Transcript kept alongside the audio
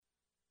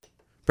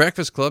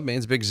Breakfast Club,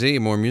 Maine's Big Z.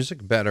 More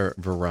music, better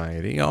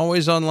variety.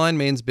 Always online,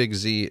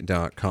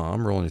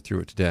 mainsbigz.com. Rolling through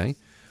it today.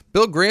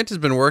 Bill Grant has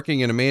been working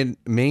in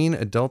Maine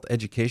adult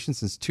education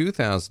since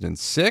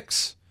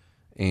 2006.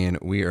 And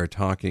we are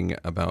talking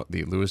about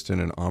the Lewiston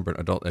and Auburn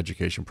adult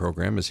education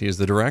program, as he is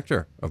the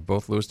director of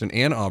both Lewiston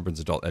and Auburn's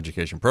adult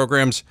education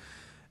programs.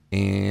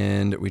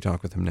 And we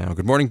talk with him now.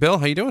 Good morning, Bill.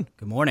 How you doing?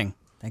 Good morning.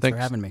 Thanks for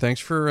having me. Thanks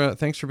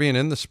for being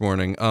in this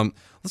morning.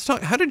 Let's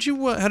talk. How did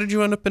you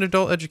end up in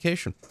adult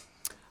education?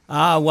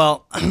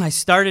 Well, I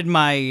started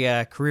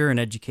my career in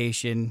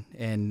education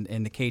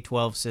in the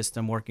K-12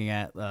 system, working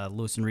at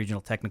Lewiston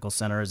Regional Technical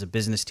Center as a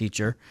business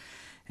teacher.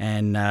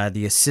 And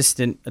the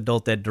assistant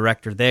adult ed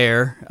director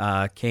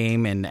there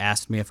came and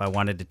asked me if I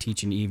wanted to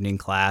teach an evening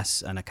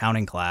class, an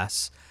accounting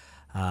class.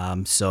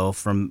 So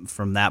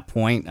from that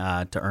point,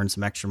 to earn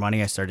some extra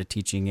money, I started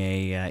teaching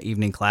a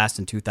evening class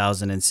in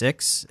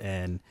 2006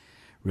 and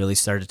really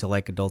started to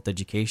like adult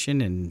education.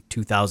 In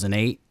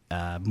 2008,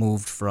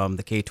 moved from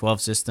the K-12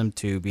 system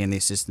to being the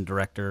assistant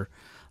director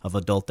of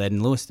adult ed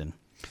in Lewiston.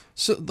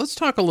 So let's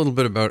talk a little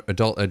bit about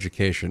adult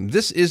education.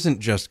 This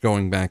isn't just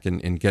going back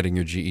and getting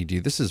your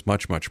GED. This is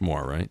much, much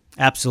more, right?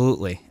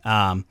 Absolutely.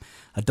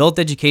 Adult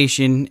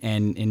education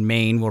in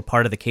Maine, we're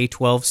part of the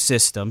K-12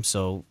 system,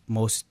 so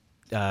most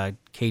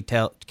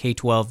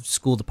K-12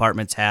 school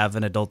departments have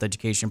an adult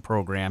education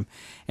program.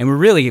 And we're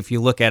really, if you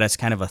look at it, it's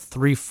kind of a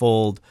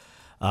threefold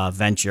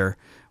venture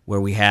where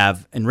we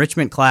have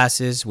enrichment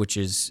classes, which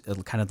is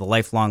kind of the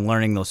lifelong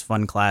learning, those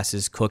fun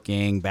classes,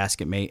 cooking,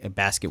 basket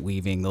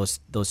weaving,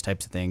 those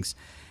types of things.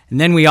 And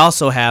then we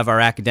also have our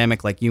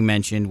academic, like you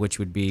mentioned, which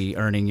would be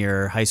earning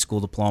your high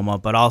school diploma,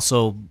 but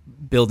also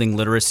building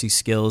literacy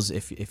skills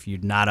if you're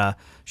not a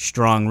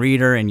strong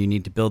reader and you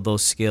need to build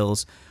those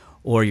skills,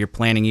 or you're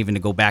planning even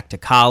to go back to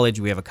college.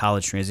 We have a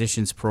college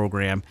transitions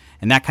program,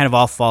 and that kind of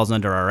all falls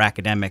under our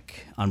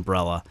academic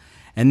umbrella.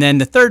 And then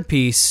the third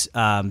piece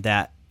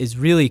that is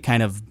really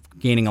kind of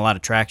gaining a lot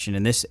of traction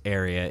in this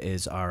area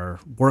is our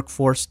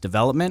workforce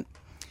development.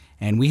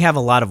 And we have a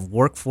lot of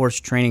workforce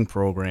training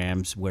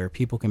programs where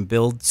people can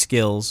build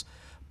skills,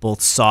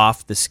 both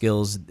soft, the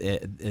skills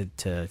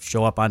to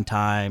show up on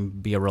time,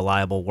 be a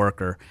reliable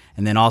worker,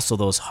 and then also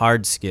those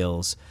hard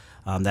skills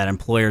that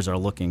employers are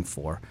looking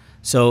for.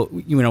 So,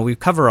 we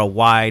cover a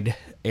wide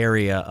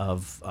area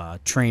of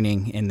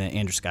training in the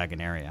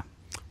Androscoggin area.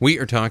 We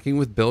are talking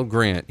with Bill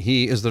Grant.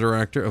 He is the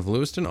director of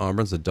Lewiston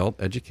Auburn's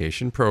adult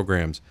education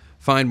programs.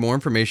 Find more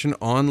information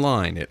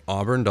online at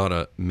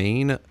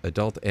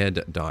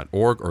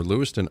auburn.maineadulted.org or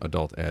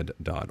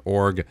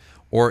lewistonadulted.org,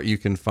 or you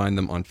can find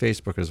them on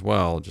Facebook as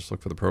well. Just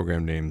look for the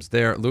program names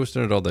there,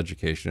 Lewiston Adult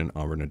Education and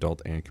Auburn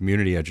Adult and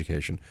Community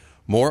Education.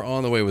 More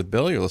on the way with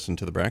Bill. You're listening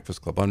to The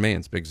Breakfast Club on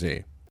Maine's Big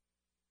Z.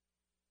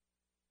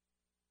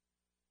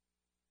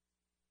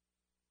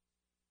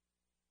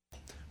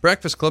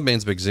 Breakfast Club,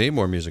 Maine's Big Z,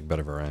 more music,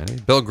 better variety.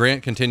 Bill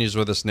Grant continues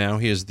with us now.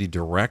 He is the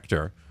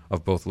director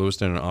of both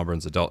Lewiston and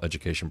Auburn's adult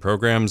education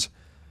programs.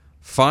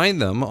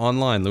 Find them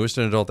online,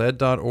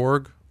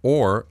 lewistonadulted.org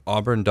or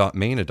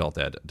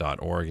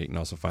auburn.maineadulted.org. You can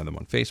also find them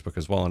on Facebook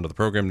as well under the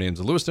program names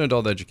of Lewiston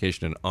Adult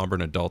Education and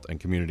Auburn Adult and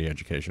Community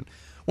Education.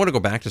 I want to go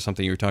back to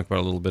something you were talking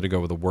about a little bit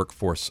ago with the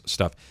workforce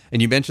stuff.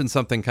 And you mentioned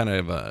something kind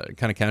of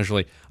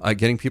casually,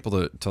 getting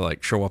people to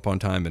like show up on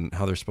time and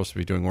how they're supposed to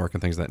be doing work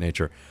and things of that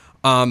nature.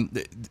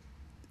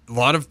 A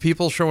lot of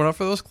people showing up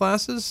for those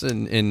classes,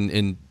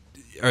 and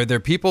are there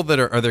people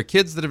are there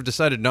kids that have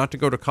decided not to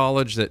go to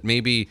college that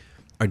maybe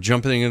are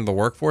jumping into the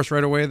workforce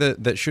right away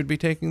that should be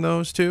taking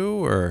those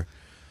too, or?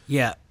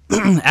 Yeah,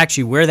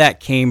 actually, where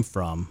that came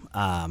from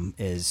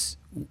is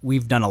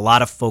we've done a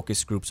lot of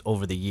focus groups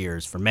over the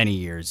years, for many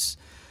years,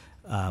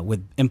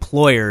 with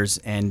employers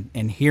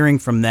and hearing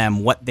from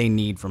them what they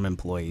need from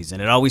employees,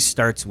 and it always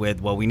starts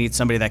with, well, we need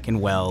somebody that can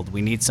weld,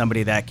 we need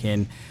somebody that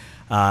can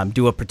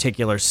do a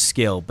particular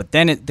skill. But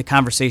then the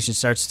conversation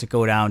starts to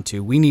go down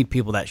to, we need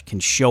people that can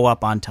show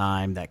up on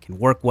time, that can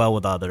work well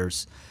with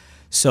others.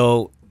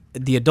 So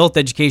the adult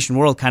education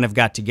world kind of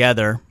got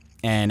together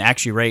and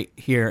actually right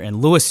here in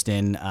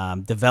Lewiston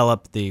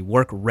developed the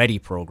Work Ready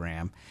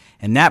program.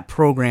 And that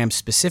program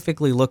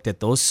specifically looked at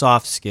those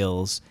soft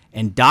skills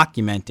and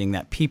documenting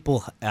that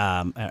people,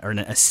 or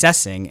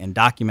assessing and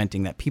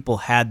documenting that people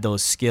had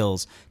those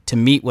skills to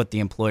meet what the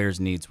employer's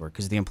needs were.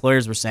 Because the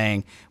employers were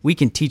saying, we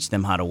can teach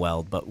them how to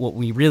weld, but what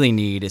we really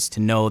need is to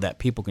know that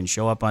people can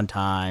show up on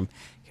time,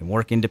 can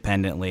work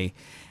independently.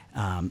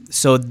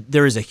 So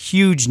there is a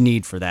huge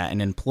need for that,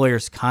 and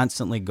employers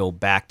constantly go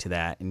back to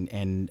that.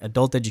 And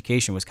adult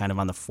education was kind of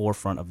on the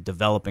forefront of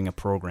developing a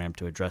program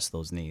to address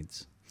those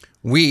needs.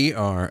 We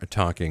are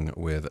talking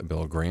with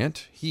Bill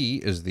Grant. He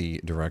is the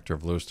director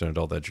of Lewiston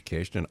Adult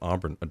Education and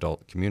Auburn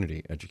Adult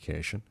Community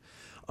Education.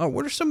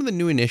 What are some of the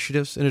new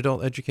initiatives in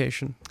adult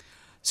education?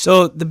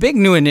 So the big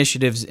new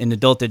initiatives in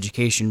adult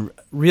education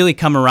really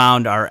come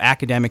around our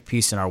academic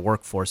piece and our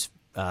workforce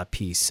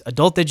piece.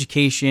 Adult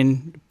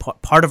education,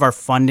 part of our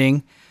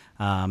funding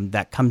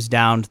that comes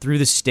down through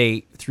the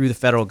state, through the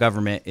federal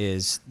government,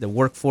 is the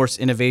Workforce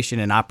Innovation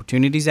and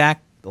Opportunities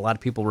Act. A lot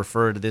of people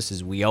refer to this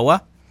as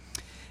WIOA.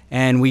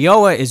 And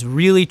WIOA is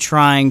really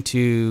trying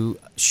to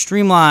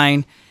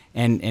streamline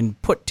and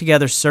put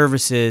together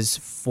services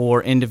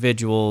for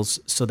individuals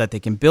so that they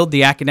can build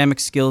the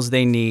academic skills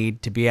they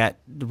need to be at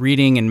the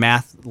reading and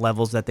math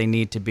levels that they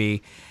need to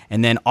be,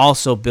 and then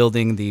also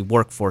building the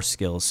workforce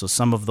skills. So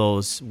some of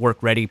those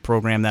work-ready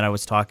program that I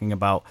was talking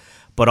about,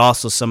 but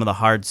also some of the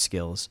hard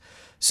skills.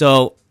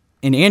 So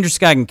in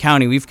Androscoggin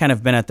County, we've kind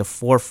of been at the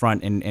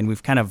forefront, and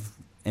we've kind of,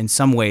 in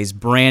some ways,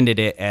 branded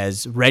it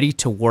as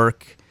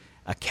ready-to-work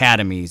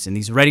academies, and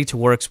these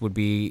ready-to-works would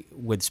be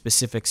with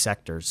specific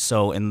sectors.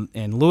 So in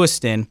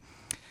Lewiston,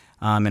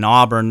 in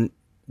Auburn,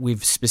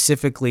 we've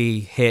specifically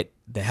hit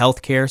the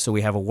healthcare, so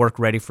we have a work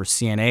ready for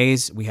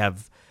CNAs. We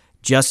have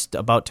just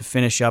about to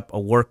finish up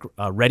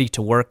a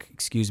ready-to-work,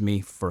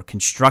 for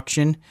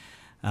construction.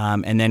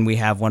 And then we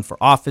have one for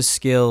office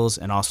skills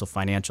and also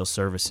financial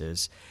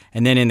services.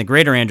 And then in the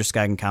greater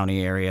Androscoggin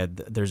County area,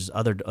 there's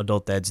other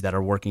adult eds that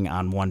are working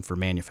on one for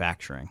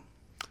manufacturing.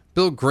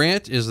 Bill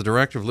Grant is the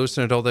director of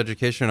Lewiston Adult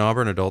Education,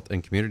 Auburn Adult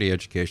and Community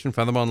Education.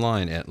 Find them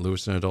online at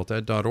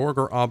lewistonadulted.org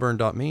or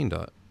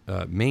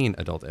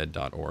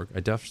auburn.mainadulted.org. I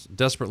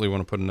desperately want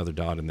to put another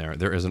dot in there.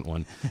 There isn't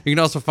one. You can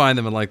also find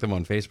them and like them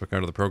on Facebook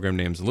under the program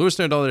names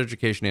Lewiston Adult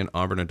Education and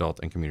Auburn Adult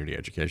and Community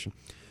Education.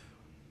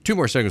 2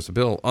 more segments to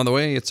Bill. On the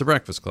way, it's the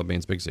Breakfast Club,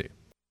 Maine's Big Z.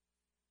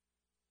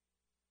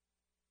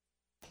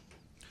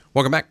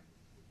 Welcome back.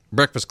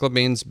 Breakfast Club,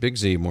 Maine's Big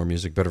Z, more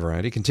music, better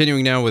variety.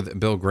 Continuing now with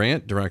Bill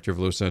Grant, Director of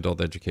Lewiston Adult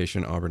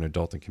Education, Auburn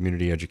Adult and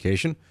Community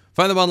Education.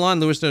 Find them online,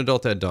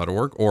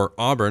 lewistonadulted.org or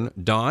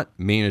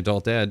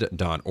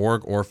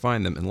auburn.mainadulted.org, or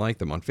find them and like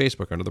them on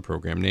Facebook under the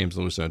program names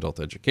Lewiston Adult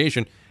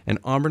Education and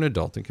Auburn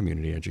Adult and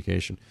Community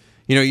Education.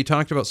 You know, you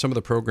talked about some of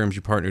the programs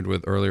you partnered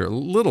with earlier a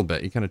little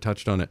bit. You kind of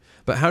touched on it.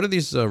 But how did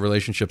these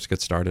relationships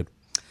get started?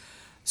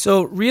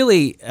 So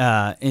really,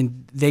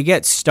 they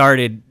get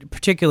started,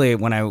 particularly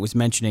when I was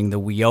mentioning the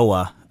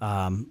WIOA.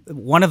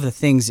 One of the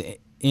things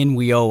in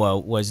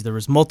WIOA was there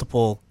was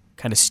multiple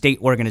kind of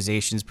state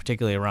organizations,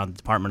 particularly around the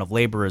Department of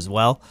Labor as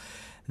well,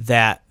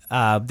 that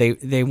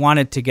they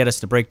wanted to get us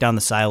to break down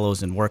the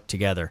silos and work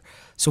together.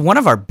 So one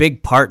of our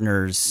big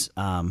partners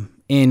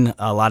in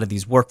a lot of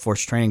these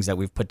workforce trainings that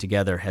we've put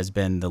together has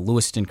been the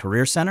Lewiston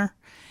Career Center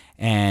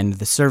and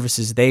the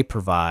services they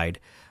provide.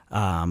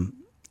 And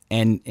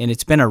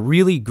it's been a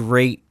really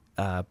great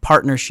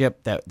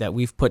partnership that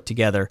we've put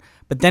together.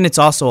 But then it's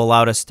also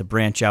allowed us to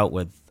branch out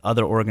with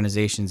other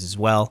organizations as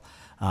well.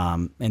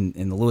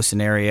 In the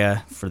Lewiston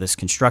area for this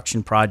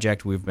construction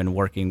project, we've been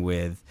working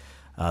with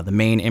the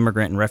Maine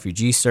Immigrant and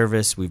Refugee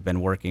Service. We've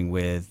been working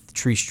with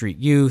Tree Street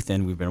Youth,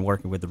 and we've been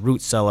working with the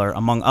Root Cellar,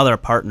 among other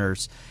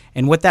partners.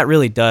 And what that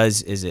really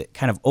does is it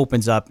kind of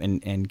opens up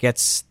and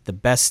casts the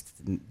best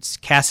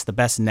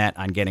net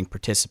on getting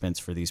participants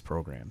for these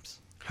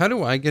programs. How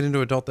do I get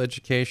into adult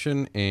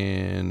education,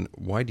 and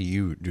why do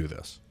you do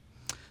this?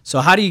 So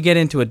how do you get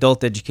into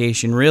adult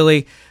education?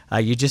 Really,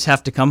 you just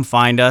have to come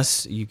find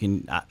us. You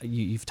can.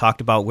 You've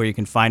talked about where you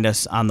can find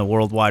us on the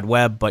World Wide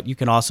Web, but you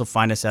can also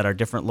find us at our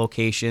different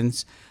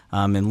locations.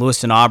 In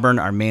Lewiston, Auburn,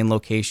 our main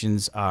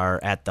locations are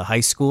at the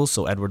high school,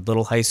 so Edward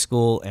Little High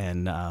School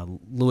and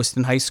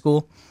Lewiston High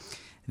School.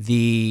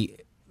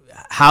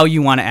 How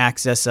you want to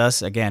access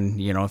us, again,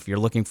 if you're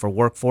looking for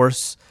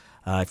workforce,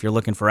 if you're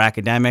looking for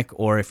academic,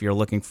 or if you're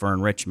looking for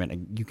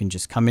enrichment, you can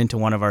just come into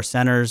one of our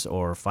centers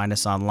or find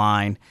us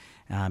online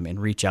and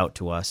reach out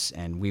to us,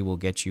 and we will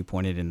get you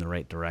pointed in the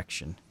right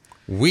direction.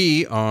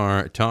 We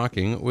are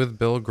talking with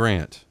Bill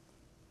Grant.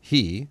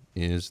 He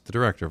is the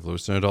director of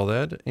Lewiston Adult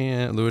Ed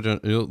and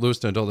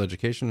Lewiston Adult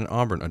Education and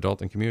Auburn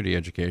Adult and Community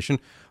Education.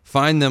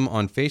 Find them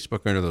on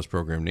Facebook under those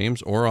program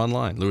names or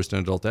online,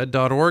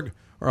 lewistonadulted.org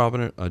or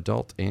Auburn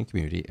Adult and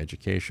Community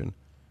Education.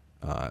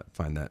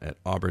 Find that at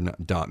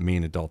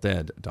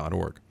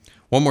auburn.mainadulted.org.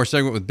 One more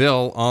segment with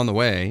Bill on the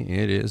way.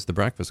 It is the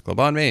Breakfast Club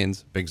on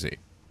Maine's Big Z.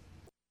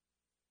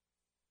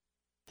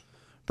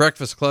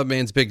 Breakfast Club,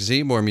 Maine's Big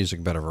Z, more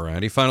music, better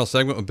variety. Final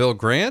segment with Bill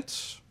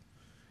Grant.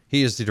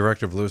 He is the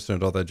director of Lewiston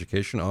Adult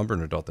Education,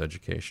 Auburn Adult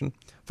Education.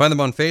 Find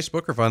them on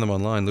Facebook or find them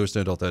online,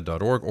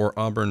 lewistonadulted.org or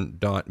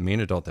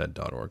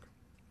auburn.mainadulted.org.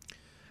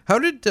 How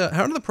did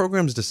the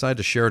programs decide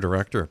to share a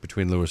director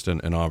between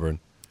Lewiston and Auburn?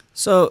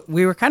 So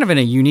we were kind of in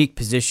a unique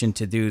position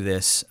to do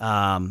this.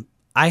 I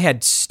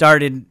had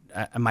started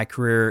my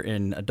career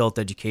in adult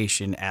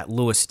education at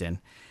Lewiston,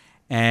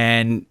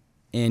 and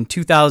in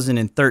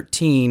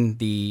 2013,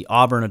 the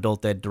Auburn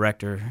Adult Ed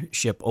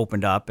directorship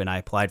opened up, and I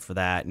applied for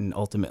that and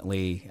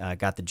ultimately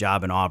got the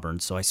job in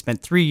Auburn. So I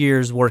spent 3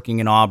 years working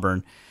in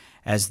Auburn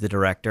as the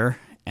director,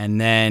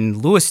 and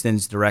then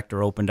Lewiston's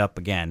director opened up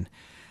again.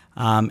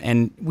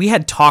 And we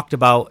had talked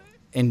about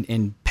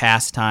in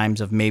past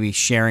times of maybe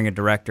sharing a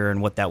director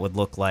and what that would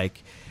look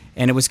like.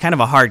 And it was kind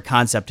of a hard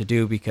concept to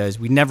do because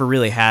we never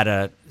really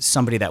had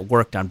somebody that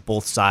worked on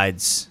both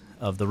sides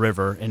of the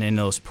river and in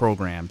those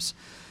programs.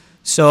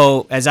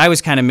 So as I was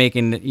kind of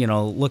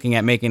looking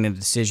at making a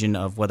decision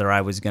of whether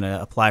I was going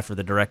to apply for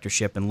the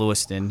directorship in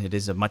Lewiston, it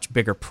is a much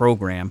bigger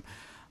program.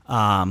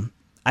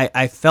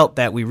 I felt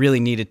that we really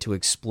needed to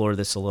explore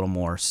this a little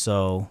more.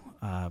 So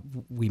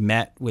we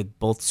met with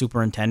both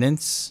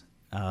superintendents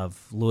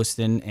of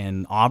Lewiston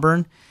and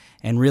Auburn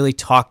and really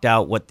talked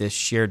out what this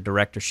shared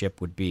directorship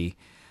would be.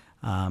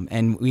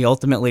 And we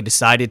ultimately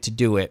decided to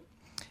do it.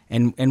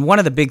 And one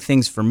of the big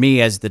things for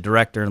me as the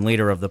director and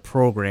leader of the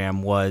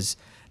program was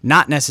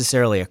not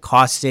necessarily a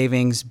cost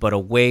savings, but a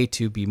way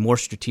to be more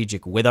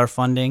strategic with our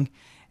funding.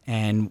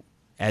 And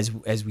as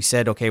we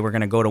said, okay, we're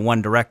going to go to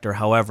one director.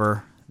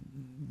 However,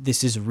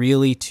 this is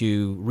really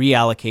to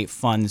reallocate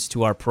funds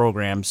to our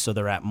programs so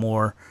they're at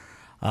more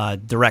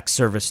direct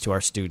service to our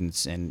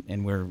students,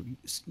 and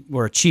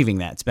we're achieving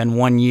that. It's been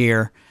 1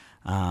 year,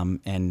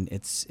 and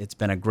it's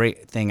been a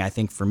great thing, I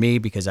think, for me,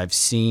 because I've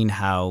seen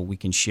how we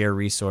can share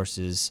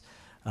resources,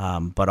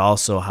 but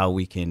also how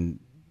we can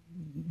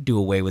do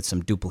away with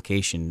some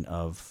duplication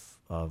of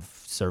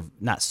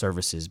not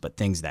services, but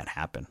things that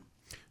happen.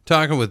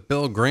 Talking with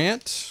Bill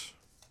Grant.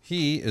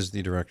 He is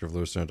the director of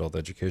Lewiston Adult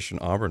Education,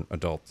 Auburn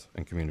Adult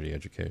and Community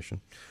Education.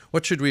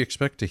 What should we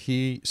expect to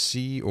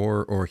see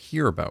or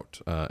hear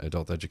about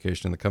adult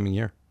education in the coming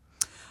year?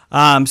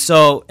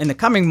 So in the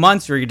coming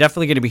months, you're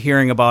definitely going to be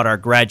hearing about our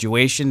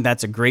graduation.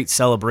 That's a great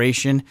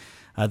celebration.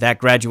 That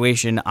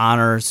graduation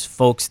honors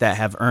folks that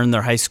have earned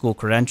their high school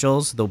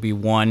credentials. There'll be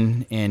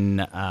one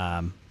in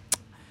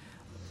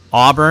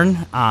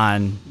Auburn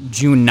on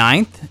June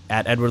 9th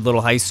at Edward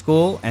Little High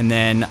School, and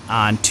then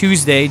on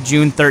Tuesday,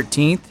 June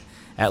 13th,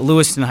 at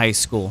Lewiston High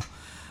School.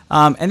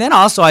 And then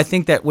also I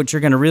think that what you're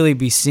going to really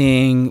be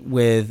seeing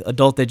with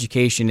adult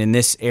education in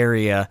this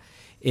area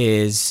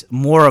is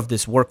more of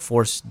this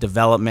workforce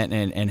development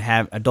and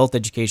have adult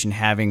education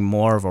having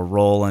more of a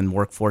role in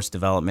workforce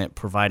development,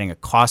 providing a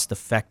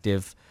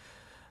cost-effective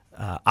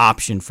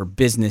option for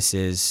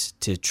businesses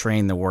to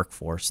train the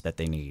workforce that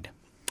they need.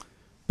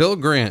 Bill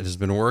Grant has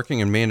been working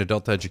in Maine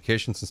adult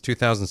education since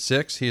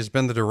 2006. He has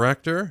been the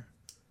director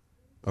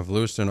of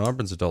Lewiston and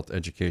Auburn's adult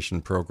education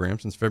program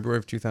since February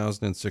of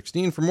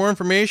 2016. For more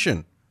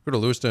information, go to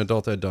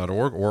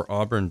lewistonadulted.org or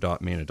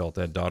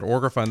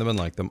auburn.maineadulted.org or find them and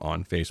like them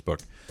on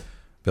Facebook.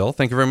 Bill,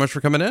 thank you very much for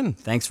coming in.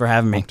 Thanks for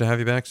having me. Hope to have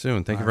you back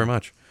soon. Thank you very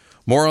much.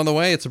 More on the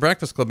way. It's The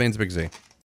Breakfast Club. Maine's Big Z.